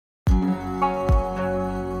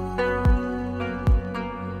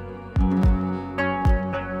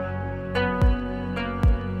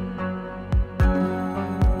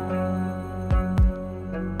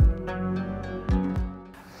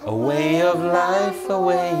of life, a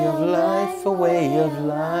way of life, a way of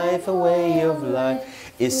life, a way of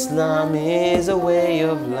life. Islam is a way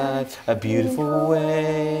of life, a beautiful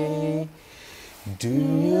way. Do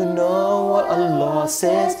you know what Allah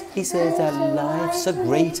says? He says that life's the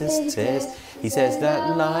greatest test. He says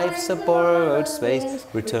that life's a borrowed space,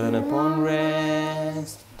 return upon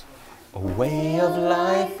rest. A way of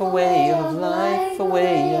life, a way of life, a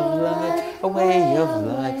way of life, a way of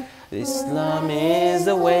life. Islam is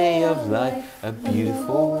a way of life, a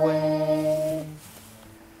beautiful way.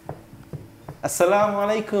 Assalamu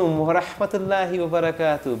alaikum wa rahmatullahi wa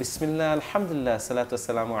barakatuh. Bismillah, alhamdulillah, salatu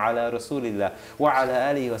wassalamu ala rasulillah wa ala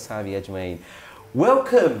alihi wa sahbihi ajma'in.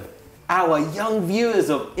 Welcome our young viewers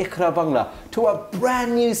of IQRA Bangla to a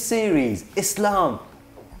brand new series, Islam,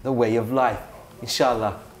 the way of life.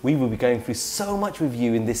 Inshallah, we will be going through so much with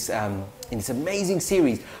you in this amazing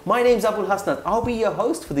series. My name's Abul Hasnat. I'll be your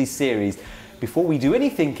host for this series. Before we do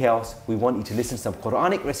anything else, we want you to listen to some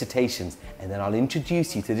Quranic recitations, and then I'll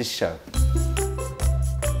introduce you to this show.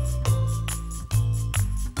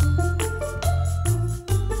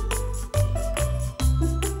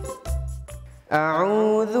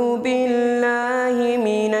 أعوذ بالله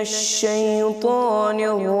من الشيطان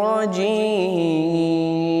الرجيم.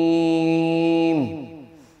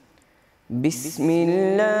 بسم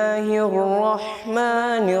الله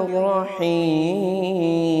الرحمن الرحيم.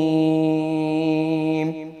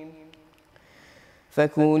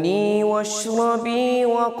 فكلي واشربي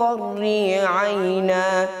وقري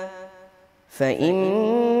عينا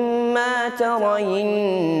فإما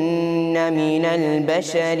ترين من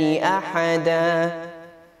البشر أحدا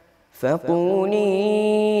فقولي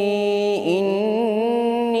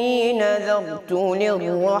إني نذرت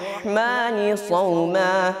للرحمن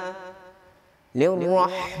صوما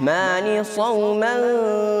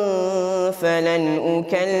فلن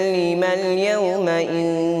أكلم اليوم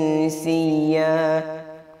إنسيا.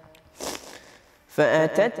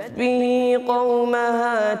 فأتت به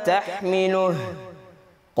قومها تحمله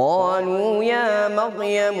قالوا يا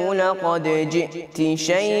مريم لقد جئت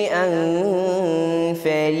شيئا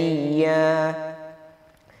فريا.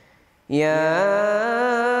 يا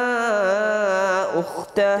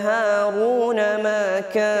أخت هارون ما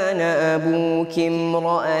كان أبوك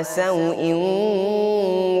امرأ سوء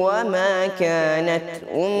وما كانت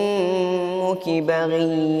أمك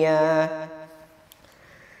بغيا.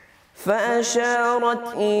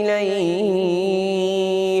 فأشارت إليه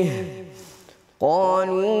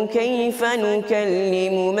قالوا كيف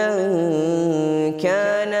نكلم من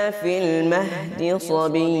كان في المهد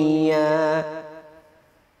صبيا.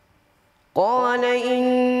 قال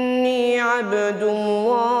إني عبد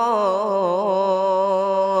الله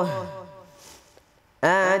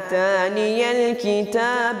آتاني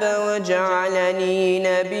الكتاب وجعلني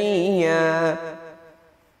نبيا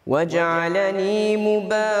وجعلني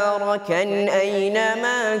مباركا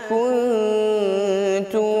أينما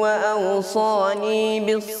كنت وأوصاني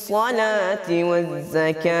بالصلاة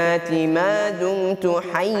والزكاة ما دمت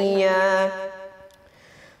حيا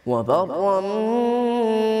وبرا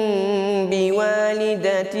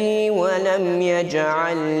بوالدتي ولم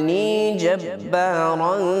يجعلني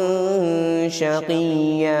جبارا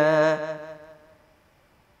شقيا.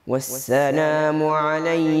 والسلام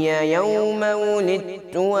علي يوم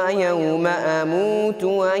ولدت ويوم أموت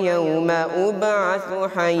ويوم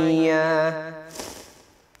أبعث حيا.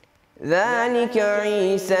 ذلك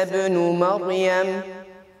عيسى ابن مريم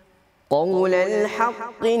قول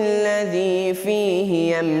الحق الذي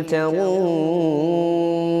فيه يمترون.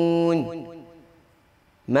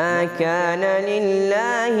 ما كان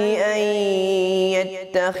لله أن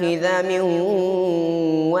يتخذ من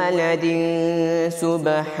ولد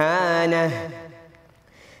سبحانه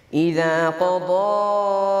إذا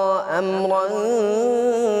قضى أمرا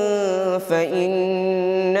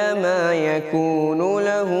فإنما يكون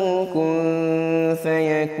له كن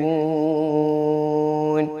فيكون.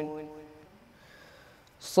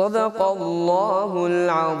 صدق الله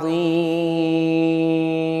العظيم.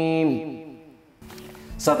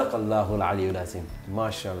 Sadaqallahu al-Aliyyul Azim.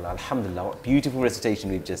 MashaAllah, alhamdulillah, what beautiful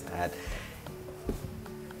recitation we've just had.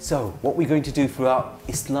 So, what we're going to do throughout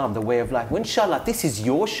Islam, the way of life, well, inshallah, this is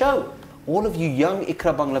your show. All of you young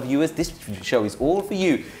IQRA Bangla viewers, this show is all for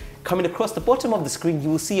you. Coming across the bottom of the screen, you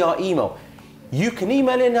will see our email. You can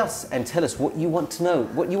email in us and tell us what you want to know,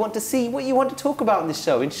 what you want to see, what you want to talk about in this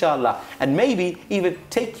show, inshallah. And maybe even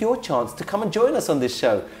take your chance to come and join us on this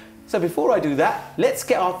show. So before I do that, let's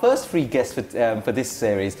get our first free guest for this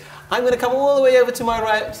series. I'm going to come all the way over to my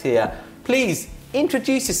right here. Please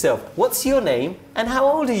introduce yourself. What's your name and how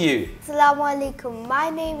old are you? Assalamu alaikum. My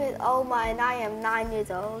name is Omar and I am 9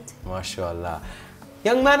 years old. MashaAllah.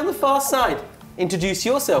 Young man on the far side, introduce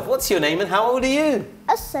yourself. What's your name and how old are you?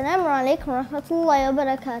 Assalamu alaikum rahmatullahi wa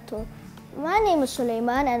barakatuh. My name is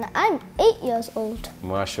Sulaiman and I'm 8 years old.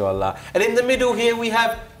 MashaAllah. And in the middle here we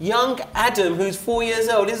have young Adam who's 4 years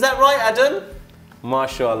old. Is that right, Adam?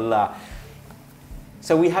 MashaAllah.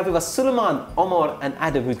 So we have with us Sulaiman, Omar and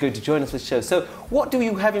Adam who's going to join us for the show. So what do we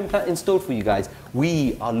have in store for you guys?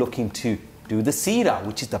 We are looking to do the seerah,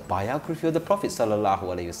 which is the biography of the Prophet sallallahu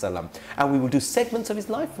alaihi wasallam, and we will do segments of his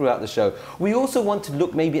life throughout the show. We also want to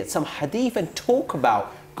look maybe at some hadith and talk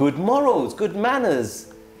about good morals, good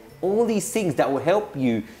manners, all these things that will help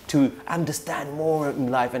you to understand more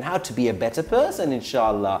in life and how to be a better person,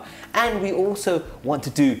 inshallah. And we also want to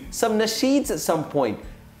do some nasheeds at some point.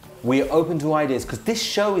 We are open to ideas because this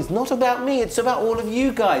show is not about me, it's about all of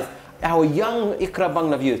you guys, our young IQRA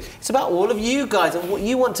Bangla viewers. It's about all of you guys and what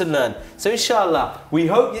you want to learn. So inshallah, we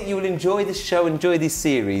hope that you will enjoy this show, enjoy this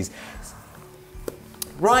series.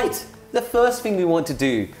 Right, the first thing we want to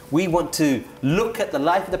do, we want to look at the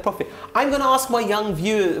life of the Prophet. I'm going to ask my young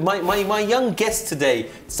viewer, my young guests today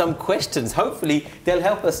some questions. Hopefully they'll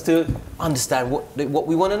help us to understand what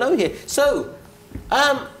we want to know here. So,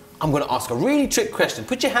 I'm going to ask a really trick question.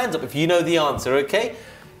 Put your hands up if you know the answer, okay?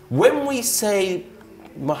 When we say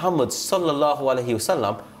Muhammad sallallahu alaihi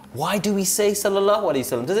wasallam, why do we say sallallahu alaihi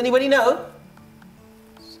wasallam? Does anybody know?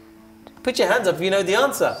 Put your hands up if you know the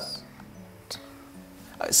answer.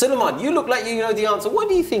 Sulaiman, you look like you know the answer. What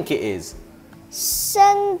do you think it is?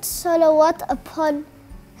 Send salawat upon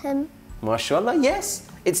him. MashaAllah, yes.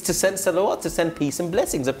 It's to send salawat, to send peace and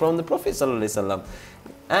blessings upon the Prophet sallallahu alaihi wasallam.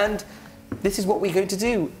 And this is what we're going to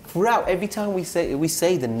do throughout. Every time we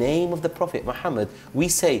say the name of the Prophet Muhammad, we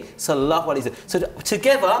say sallallahu alaihi wasallam. So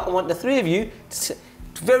together, I want the three of you to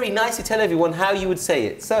very nicely tell everyone how you would say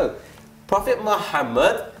it. So, Prophet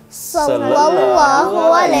Muhammad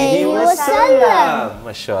sallallahu alaihi wasallam.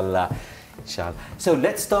 MashaAllah. Inshallah. So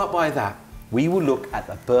let's start by that. We will look at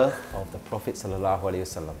the birth of the Prophet sallallahu alaihi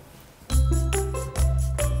wasallam.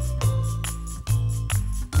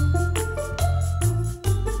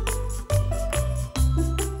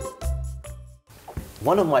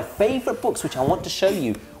 One of my favorite books, which I want to show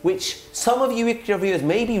you, which some of you IQRA viewers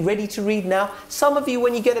may be ready to read now, some of you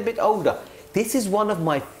when you get a bit older. This is one of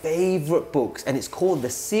my favorite books, and it's called The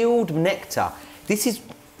Sealed Nectar. This is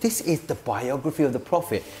the biography of the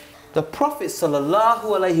Prophet. The Prophet sallallahu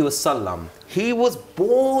alaihi wasallam, he was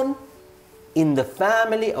born in the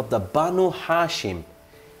family of the Banu Hashim.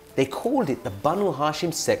 They called it the Banu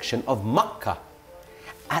Hashim section of Makkah.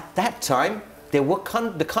 At that time, there were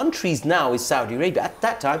the countries now is Saudi Arabia. At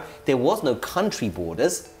that time, there was no country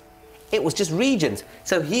borders. It was just regions.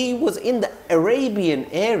 So he was in the Arabian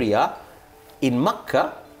area in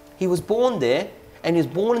Makkah. He was born there, and he was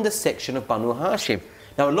born in the section of Banu Hashim.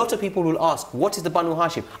 Now, a lot of people will ask, what is the Banu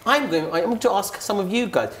Hashim? I'm going to ask some of you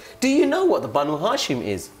guys. Do you know what the Banu Hashim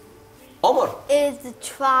is? Omar? Is the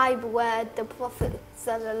tribe where the Prophet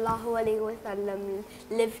sallallahu alaihi wasallam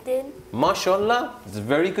lived in. MashaAllah, it's a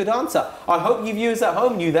very good answer. I hope you viewers at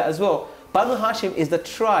home knew that as well. Banu Hashim is the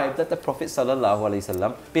tribe that the Prophet sallallahu alaihi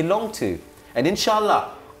wasallam belonged to. And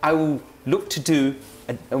inshallah, I will look to do,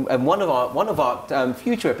 and one of our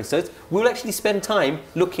future episodes, we'll actually spend time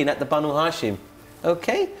looking at the Banu Hashim.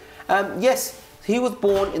 Okay? Yes, he was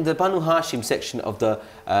born in the Banu Hashim section of the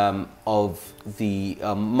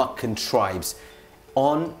Meccan tribes.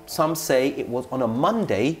 Some say it was on a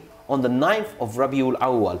Monday, on the 9th of Rabiul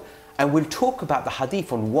Awwal. And we'll talk about the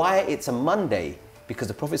hadith on why it's a Monday. Because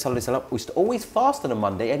the Prophet ﷺ used to always fast on a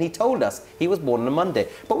Monday, and he told us he was born on a Monday.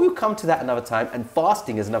 But we'll come to that another time, and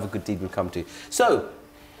fasting is another good deed we'll come to. So,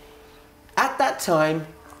 at that time,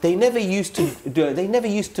 they never used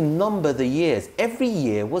to number the years. Every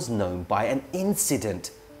year was known by an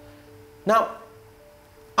incident. Now,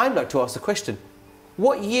 I'd like to ask the question,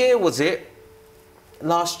 what year was it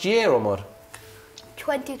last year, Omar?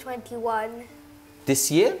 2021. This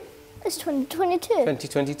year? It's 2022.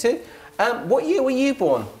 2022. What year were you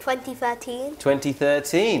born? 2013.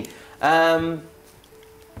 2013.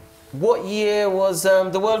 What year was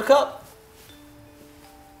the World Cup?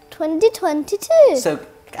 2022. So,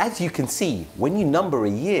 as you can see, when you number a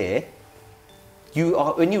year,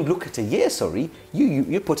 when you look at a year,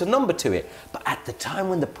 you put a number to it. But at the time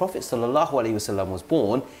when the Prophet ﷺ was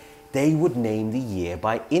born, they would name the year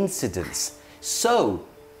by incidents. So,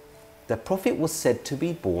 the Prophet was said to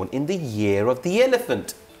be born in the year of the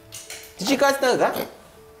elephant. Did you guys know that?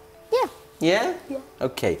 Yeah. Yeah? Yeah.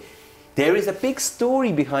 Okay. There is a big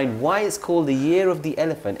story behind why it's called the year of the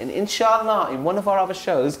elephant. And inshallah, in one of our other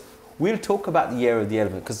shows, we'll talk about the year of the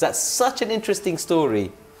elephant because that's such an interesting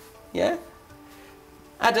story. Yeah?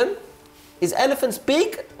 Adam, Is elephants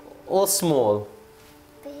big or small?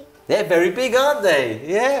 Big. They're very big, aren't they?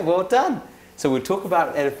 Yeah, well done. So we'll talk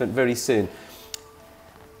about elephant very soon.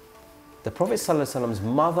 The Prophet ﷺ's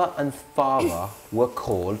mother and father were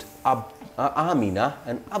called Amina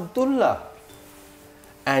and Abdullah.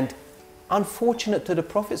 And unfortunate to the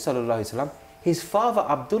Prophet ﷺ, his father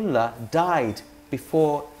Abdullah died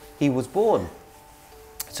before he was born.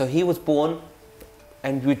 So he was born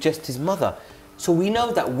and with just his mother. So we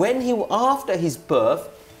know that after his birth,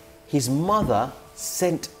 his mother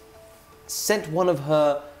sent one of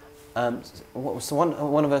her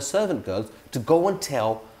one of her servant girls to go and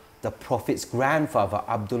tell the Prophet's grandfather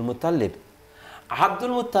Abdul Muttalib.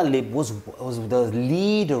 Abdul Muttalib was the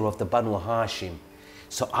leader of the Banu Hashim.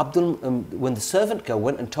 So when the servant girl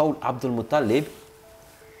went and told Abdul Muttalib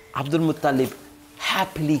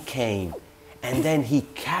happily came, and then he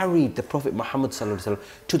carried the Prophet Muhammad ﷺ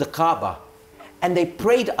to the Kaaba, and they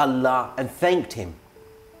prayed Allah and thanked him.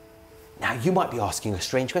 Now you might be asking a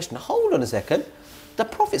strange question. Hold on a second. The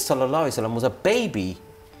Prophet ﷺ was a baby,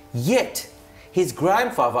 yet his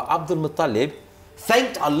grandfather Abdul Muttalib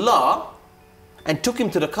thanked Allah and took him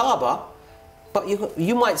to the Kaaba. But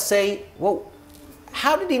you might say, well,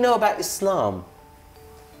 how did he know about Islam?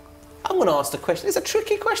 I'm going to ask the question. It's a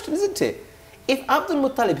tricky question, isn't it? If Abdul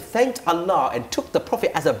Muttalib thanked Allah and took the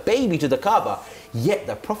Prophet as a baby to the Kaaba, yet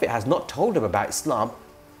the Prophet has not told him about Islam,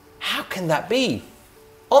 how can that be?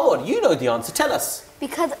 Omar, you know the answer. Tell us.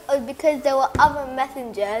 Because there were other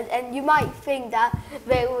messengers, and you might think that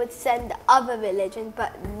they would send other religions,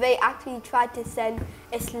 but they actually tried to send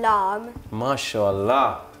Islam.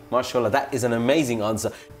 MashaAllah. MashaAllah, that is an amazing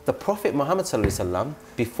answer. The Prophet Muhammad ﷺ,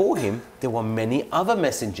 before him, there were many other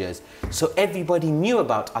messengers. So everybody knew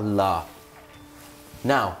about Allah.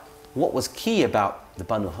 Now, what was key about the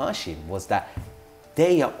Banu Hashim was that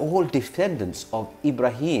they are all descendants of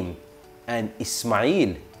Ibrahim and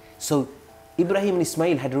Ismail. So Ibrahim and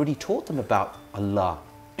Ismail had already taught them about Allah,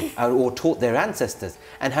 or taught their ancestors,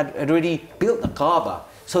 and had already built the Kaaba.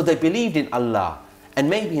 So they believed in Allah. And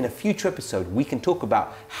maybe in a future episode we can talk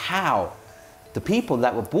about how the people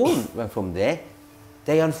that were born from there,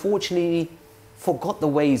 they unfortunately forgot the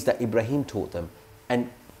ways that Ibrahim taught them and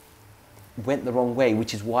went the wrong way,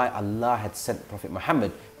 which is why Allah had sent the Prophet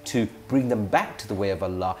Muhammad to bring them back to the way of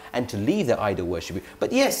Allah and to leave their idol worship.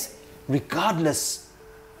 But yes, regardless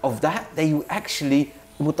of that, they actually,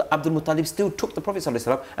 Abdul Muttalib still took the Prophet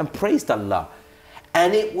ﷺ and praised Allah.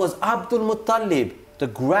 And it was Abdul Muttalib, the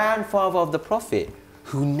grandfather of the Prophet,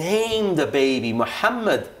 who named the baby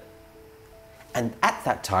Muhammad. And at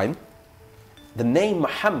that time, the name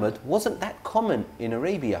Muhammad wasn't that common in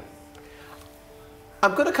Arabia.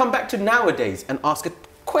 I'm going to come back to nowadays and ask a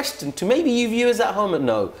question to maybe you viewers at home that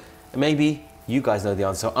know. Maybe you guys know the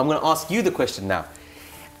answer. I'm going to ask you the question now.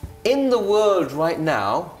 In the world right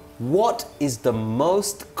now, what is the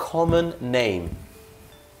most common name?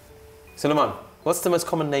 Suleiman, what's the most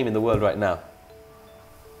common name in the world right now?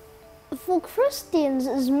 For Christians,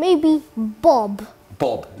 it's maybe Bob.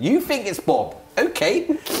 Bob. You think it's Bob?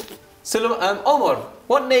 Okay. Suleiman, Omar,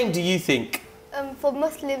 what name do you think? For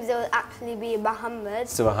Muslims, it will actually be Muhammad.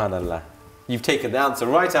 Subhanallah. You've taken the answer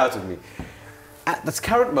right out of me. At this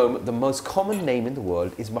current moment, the most common name in the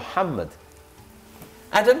world is Muhammad.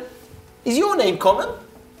 Adam, is your name common?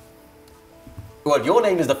 Well, your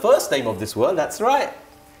name is the first name of this world, that's right.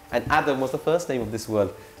 And Adam was the first name of this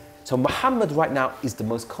world. So Muhammad right now is the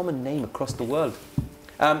most common name across the world.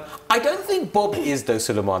 I don't think Bob is though,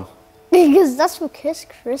 Suleiman. Because that's for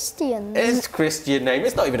Christians. It's a Christian name.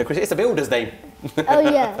 It's not even a Christian, it's a builder's name. Oh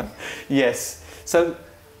yeah. Yes. So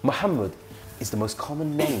Muhammad is the most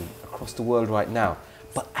common name across the world right now.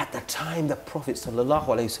 But at the time the Prophet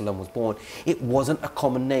ﷺ was born, it wasn't a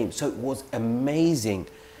common name. So it was amazing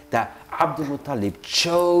that Abdul Muttalib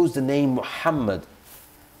chose the name Muhammad.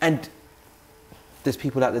 And there's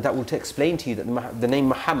people out there that will explain to you that the name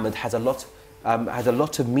Muhammad has a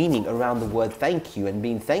lot of meaning around the word thank you and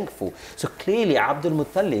being thankful. So clearly Abdul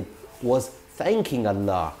Muttalib was thanking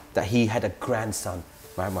Allah that he had a grandson,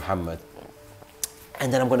 right, Muhammad.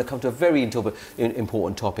 And then I'm going to come to a very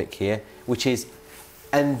important topic here, which is,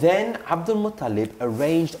 and then Abdul Muttalib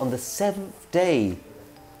arranged on the 7th day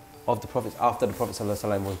of the Prophet, after the Prophet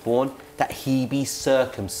ﷺ was born, that he be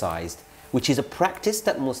circumcised, which is a practice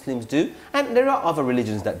that Muslims do, and there are other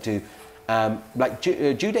religions that do. Like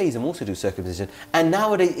Judaism also do circumcision, and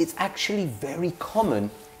nowadays it's actually very common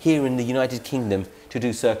here in the United Kingdom to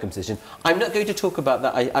do circumcision. I'm not going to talk about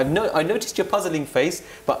that. I noticed your puzzling face,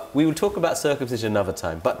 but we will talk about circumcision another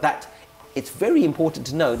time. But it's very important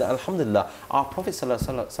to know that, alhamdulillah, our Prophet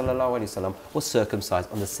ﷺ was circumcised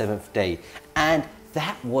on the 7th day. And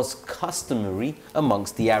that was customary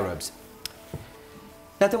amongst the Arabs.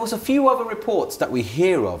 Now, there was a few other reports that we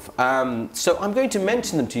hear of, so I'm going to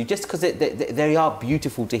mention them to you just because they are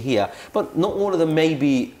beautiful to hear, but not all of them may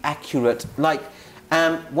be accurate. Like,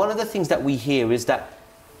 one of the things that we hear is that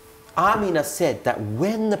Amina said that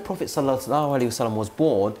when the Prophet ﷺ was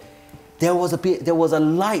born, there was a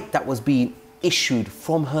light that was being issued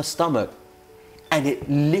from her stomach, and it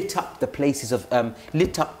lit up the places of,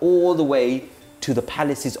 lit up all the way to the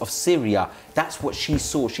palaces of Syria. That's what she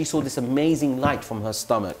saw. She saw this amazing light from her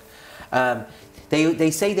stomach.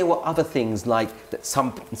 They say there were other things, like that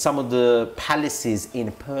some of the palaces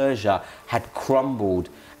in Persia had crumbled,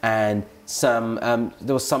 and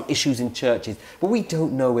there was some issues in churches, but we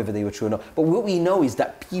don't know whether they were true or not. But what we know is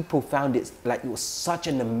that people found it like it was such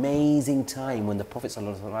an amazing time when the Prophet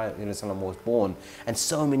ﷺ was born, and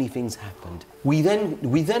so many things happened. We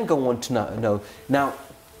then go on to know now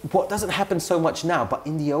what doesn't happen so much now, but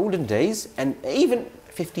in the olden days, and even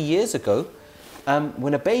 50 years ago,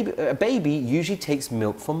 when a baby usually takes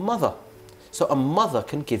milk from mother, so a mother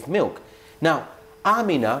can give milk. Now,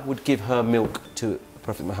 Amina would give her milk to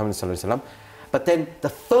Prophet Muhammad ﷺ, but then the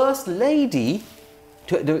first lady,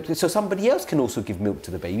 so somebody else can also give milk to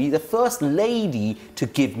the baby. The first lady to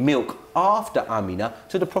give milk after Amina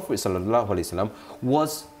to the Prophet ﷺ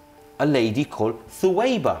was a lady called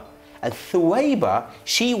Thuwayba. And Thuwayba,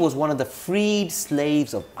 she was one of the freed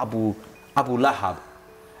slaves of Abu Lahab.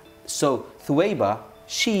 So Thuwayba,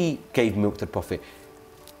 she gave milk to the Prophet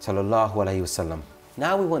ﷺ.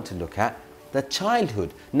 Now we want to look at the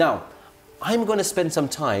childhood. Now, I'm going to spend some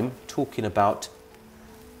time talking about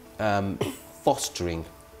fostering,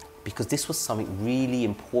 because this was something really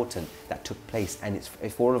important that took place, and it's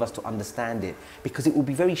for all of us to understand it, because it will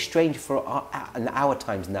be very strange for our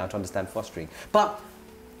times now to understand fostering. But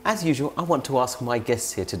as usual, I want to ask my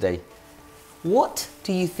guests here today, what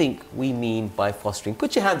do you think we mean by fostering?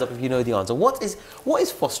 Put your hands up if you know the answer. What is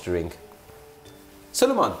fostering?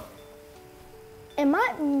 Suleiman? It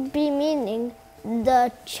might be meaning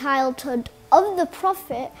the childhood of the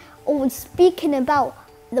Prophet, or we're speaking about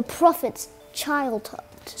the Prophet's childhood.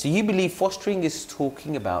 So you believe fostering is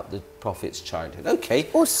talking about the Prophet's childhood? Okay.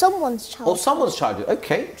 Or someone's childhood. Or someone's childhood,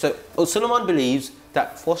 okay. So Suleiman believes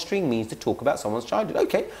that fostering means to talk about someone's childhood.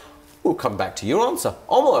 Okay, we'll come back to your answer.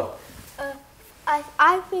 Omar?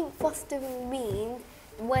 I think fostering means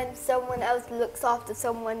when someone else looks after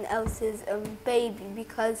someone else's baby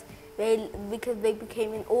because they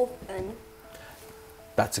became an orphan.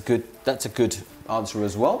 That's a good answer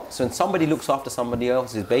as well. So when somebody looks after somebody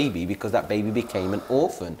else's baby because that baby became an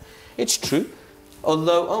orphan, it's true.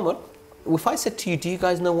 Although, Omar, if I said to you, do you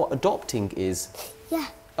guys know what adopting is? Yeah.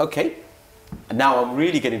 Okay. And now I'm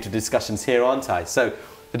really getting into discussions here, aren't I? So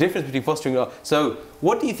the difference between fostering and... So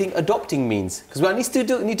what do you think adopting means? Because I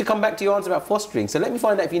need to come back to your answer about fostering. So let me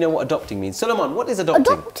find out if you know what adopting means. Solomon, what is adopting?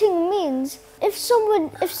 Adopting means if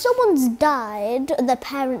someone's died, their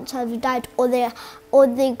parents have died, or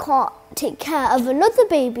they can't take care of another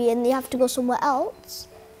baby and they have to go somewhere else.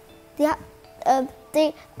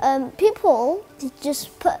 People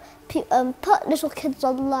just put little kids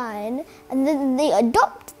online, and then they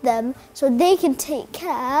adopt them so they can take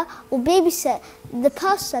care or babysit the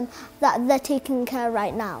person that they're taking care of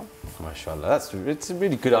right now. MashaAllah, it's a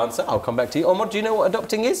really good answer. I'll come back to you. Omar, do you know what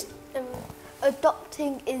adopting is?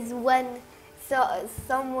 Adopting is when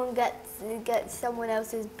someone gets someone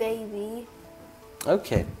else's baby.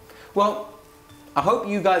 Okay. Well, I hope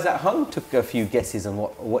you guys at home took a few guesses on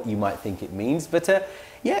what you might think it means. But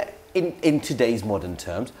yeah, in today's modern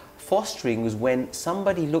terms, fostering was when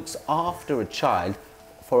somebody looks after a child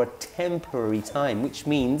for a temporary time, which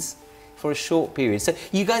means for a short period. So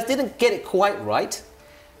you guys didn't get it quite right.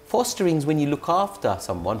 Fostering is when you look after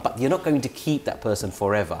someone, but you're not going to keep that person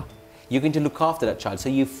forever. You're going to look after that child, so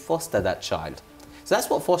you foster that child. So that's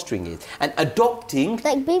what fostering is. And adopting...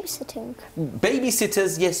 Like babysitting.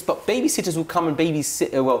 Babysitters, yes, but babysitters will come and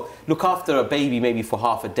look after a baby maybe for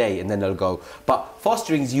half a day and then they'll go. But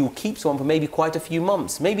fostering is you keep someone for maybe quite a few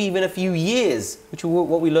months, maybe even a few years, which is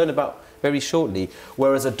what we learn about very shortly.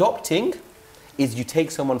 Whereas adopting is you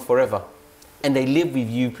take someone forever and they live with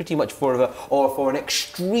you pretty much forever or for an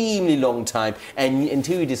extremely long time, and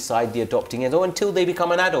until you decide the adopting is, or until they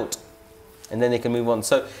become an adult, and then they can move on.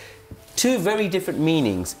 So two very different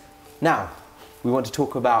meanings. Now, we want to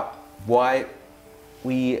talk about why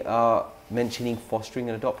we are mentioning fostering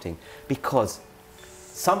and adopting. Because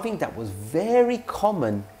something that was very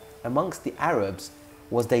common amongst the Arabs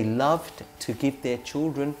was they loved to give their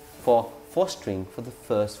children for fostering for the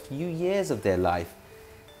first few years of their life.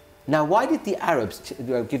 Now, why did the Arabs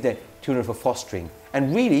give their children for fostering.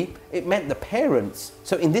 And really, it meant the parents.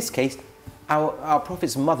 So in this case, our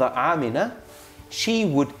Prophet's mother, Amina, she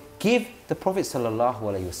would give the Prophet sallallahu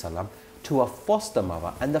alaihi wasallam to a foster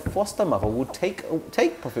mother, and the foster mother would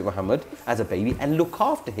take Prophet Muhammad as a baby and look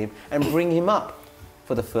after him and bring him up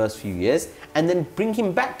for the first few years, and then bring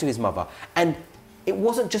him back to his mother. And it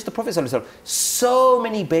wasn't just the Prophet sallallahu alaihi wasallam. So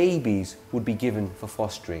many babies would be given for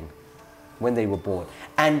fostering when they were born.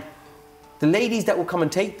 And the ladies that would come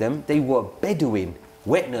and take them, they were Bedouin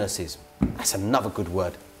wet nurses. That's another good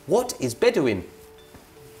word. What is Bedouin?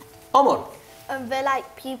 Amon. They're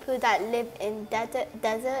like people that live in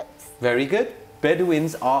deserts. Very good.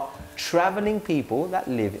 Bedouins are traveling people that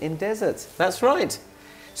live in deserts. That's right.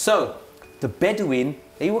 So the Bedouin,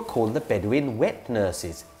 they were called the Bedouin wet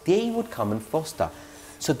nurses. They would come and foster.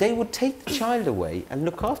 So they would take the child away and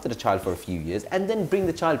look after the child for a few years and then bring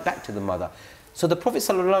the child back to the mother. So the Prophet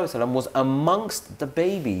ﷺ was amongst the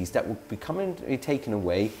babies that would be taken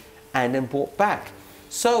away and then brought back.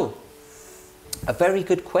 So, a very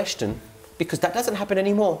good question, because that doesn't happen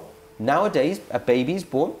anymore. Nowadays, a baby is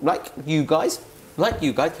born like you guys,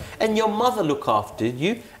 and your mother looked after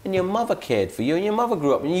you, and your mother cared for you, and your mother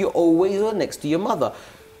grew up, and you always were next to your mother.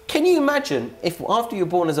 Can you imagine if after you're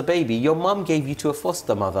born as a baby, your mum gave you to a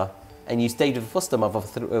foster mother, and you stayed with a foster mother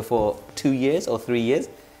for 2 years or 3 years,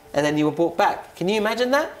 and then you were brought back? Can you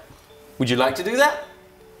imagine that? Would you like to do that?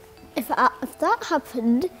 If that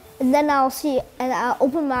happened, and then I'll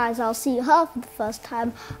open my eyes, I'll see her for the first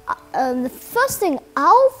time. The first thing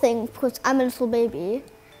I'll think, because I'm a little baby,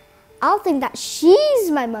 I'll think that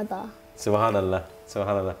she's my mother. Subhanallah,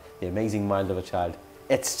 subhanallah, the amazing mind of a child.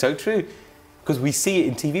 It's so true, because we see it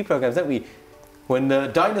in TV programs, don't we? When the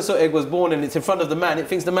dinosaur egg was born and it's in front of the man, it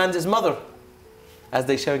thinks the man's his mother, as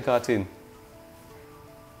they show in cartoon.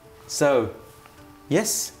 So,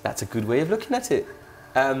 yes, that's a good way of looking at it.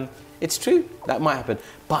 It's true, that might happen.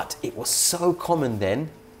 But it was so common then,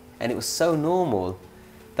 and it was so normal,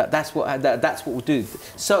 that that's what we'll do.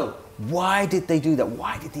 So, why did they do that?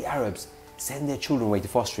 Why did the Arabs send their children away to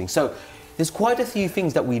fostering? So, there's quite a few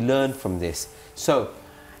things that we learned from this. So,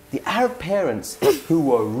 the Arab parents who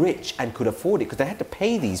were rich and could afford it, because they had to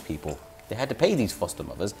pay these people, they had to pay these foster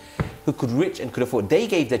mothers, who could rich and could afford, they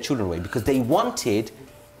gave their children away because they wanted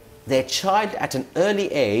their child at an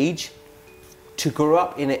early age to grow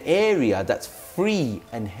up in an area that's free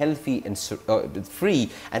and healthy and free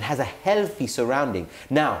and has a healthy surrounding.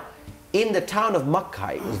 Now, in the town of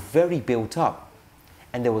Makkah, it was very built up,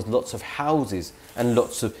 and there was lots of houses and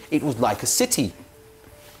it was like a city,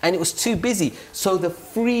 and it was too busy. So the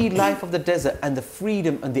free life of the desert and the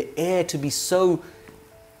freedom and the air to be so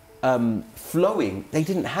flowing, they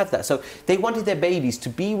didn't have that. So they wanted their babies to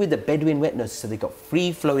be with the Bedouin wet nurses, so they got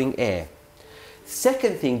free flowing air.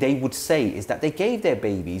 Second thing they would say is that they gave their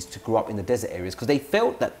babies to grow up in the desert areas because they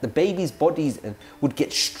felt that the babies' bodies would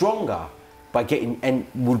get stronger by getting, and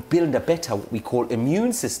would build a better, what we call,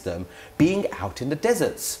 immune system being out in the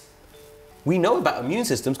deserts. We know about immune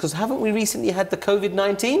systems because haven't we recently had the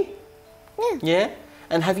COVID-19? Yeah. Yeah?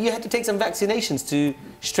 And have you had to take some vaccinations to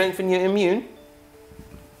strengthen your immune?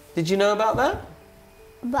 Did you know about that?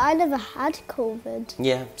 But I never had COVID.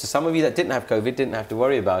 Yeah, so some of you that didn't have COVID didn't have to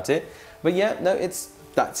worry about it. But yeah, no,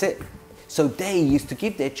 that's it. So they used to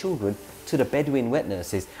give their children to the Bedouin wet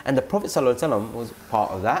nurses, and the Prophet ﷺ was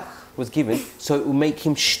part of that, was given, so it would make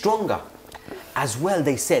him stronger. As well,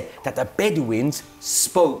 they said that the Bedouins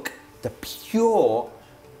spoke the pure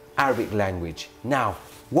Arabic language. Now,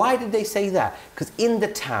 why did they say that? Because in the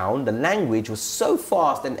town, the language was so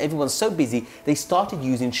fast and everyone's so busy, they started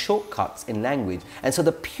using shortcuts in language. And so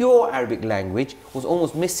the pure Arabic language was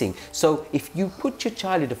almost missing. So if you put your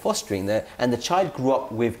child into fostering there and the child grew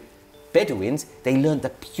up with Bedouins, they learned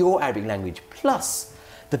the pure Arabic language. Plus,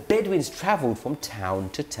 the Bedouins traveled from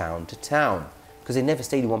town to town to town because they never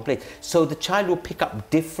stayed in one place. So the child will pick up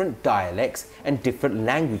different dialects and different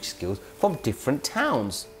language skills from different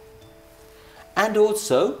towns. And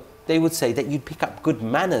also, they would say that you'd pick up good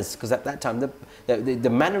manners, because at that time the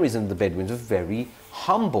mannerism of the Bedouins was very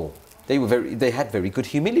humble. They had very good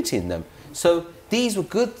humility in them. So these were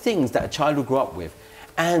good things that a child would grow up with.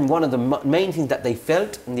 And one of the main things that they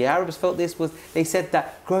felt, and the Arabs felt this, was they said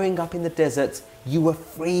that growing up in the deserts, you were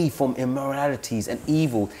free from immoralities and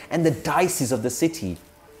evil and the dices of the city.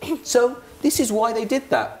 So this is why they did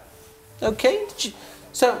that. Okay?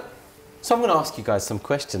 So I'm going to ask you guys some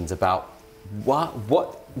questions about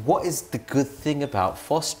what is the good thing about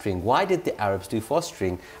fostering? Why did the Arabs do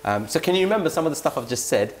fostering? So can you remember some of the stuff I've just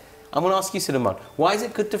said? I'm going to ask you, Suleiman, why is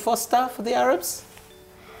it good to foster for the Arabs?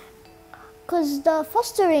 Because the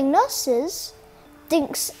fostering nurses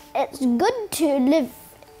thinks it's good to live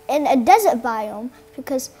in a desert biome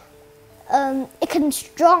because it can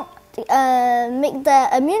make the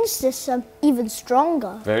immune system even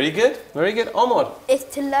stronger. Very good, very good. Omar? It's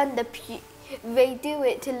to learn they do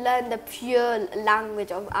it to learn the pure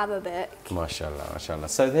language of Arabic. MashaAllah, MashaAllah.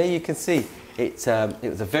 So there you can see, it's a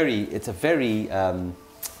very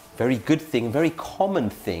good thing, very common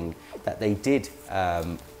thing that they did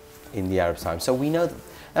in the Arab time. So we know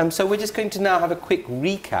that, so we're just going to now have a quick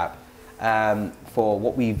recap for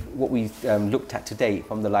what we've looked at today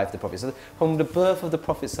from the life of the Prophet. So from the birth of the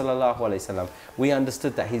Prophet sallallahu alaihi wasallam, we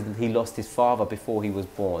understood that he lost his father before he was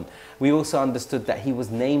born. We also understood that he was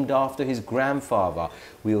named after his grandfather.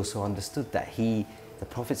 We also understood that the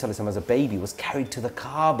Prophet sallallahu alaihi wasallam as a baby was carried to the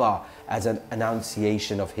Kaaba as an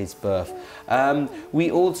annunciation of his birth.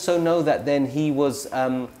 We also know that then he was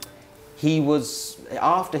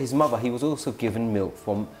after his mother, he was also given milk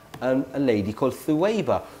from a lady called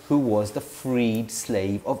Thuwayba, who was the freed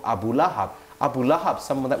slave of Abu Lahab. Abu Lahab,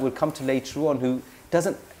 someone that we'll come to later on, who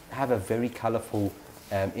doesn't have a very colourful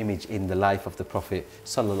image in the life of the Prophet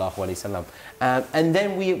sallallahu alaihi wasallam. And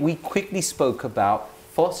then we quickly spoke about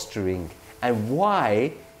fostering and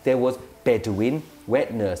why there was Bedouin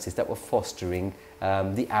wet nurses that were fostering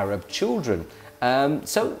the Arab children.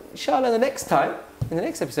 So inshallah, in the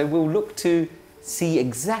next episode, we'll look to see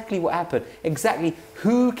exactly what happened, exactly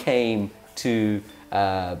who came to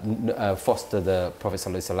foster the Prophet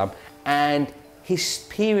ﷺ, and his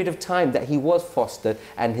period of time that he was fostered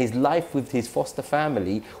and his life with his foster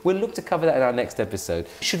family. We'll look to cover that in our next episode.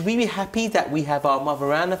 Should we be happy that we have our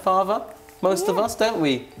mother and a father? Most of us, don't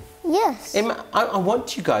we? Yes. I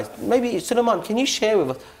want you guys, maybe Suleiman, can you share with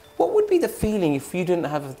us, what would be the feeling if you didn't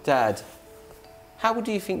have a dad? How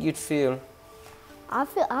do you think you'd feel?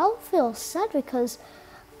 I'll feel sad because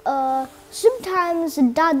sometimes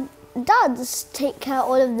dads take care of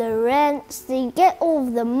all of the rents, they get all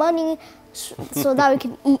of the money so that we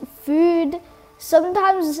can eat food.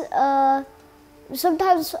 Sometimes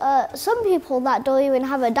some people that don't even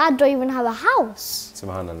have a dad don't even have a house.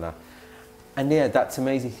 Subhanallah. And yeah, that's an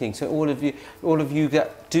amazing thing. So all of you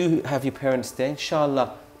that do have your parents there,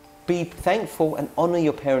 inshallah, be thankful and honour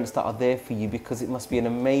your parents that are there for you, because it must be an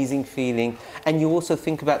amazing feeling. And you also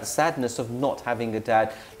think about the sadness of not having a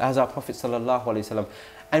dad, as our Prophet sallallahu alaihi wasallam.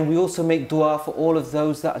 And we also make dua for all of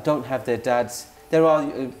those that don't have their dads. There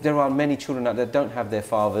are many children out there that don't have their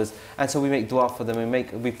fathers, and so we make dua for them.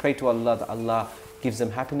 We pray to Allah that Allah gives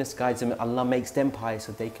them happiness, guides them, Allah makes them pious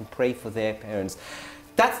so they can pray for their parents.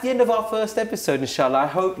 That's the end of our first episode, inshallah. I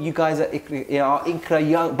hope you guys, our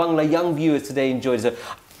IQRA Bangla young viewers today, enjoyed it.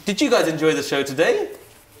 Did you guys enjoy the show today?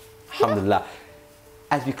 Alhamdulillah.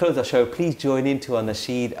 As we close our show, please join into our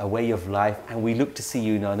nasheed, A Way of Life, and we look to see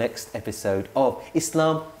you in our next episode of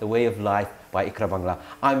Islam, The Way of Life by IQRA Bangla.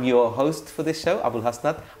 I'm your host for this show, Abul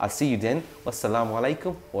Hasnat. I'll see you then. Wassalamu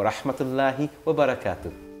alaikum wa rahmatullahi wa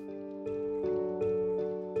barakatuh.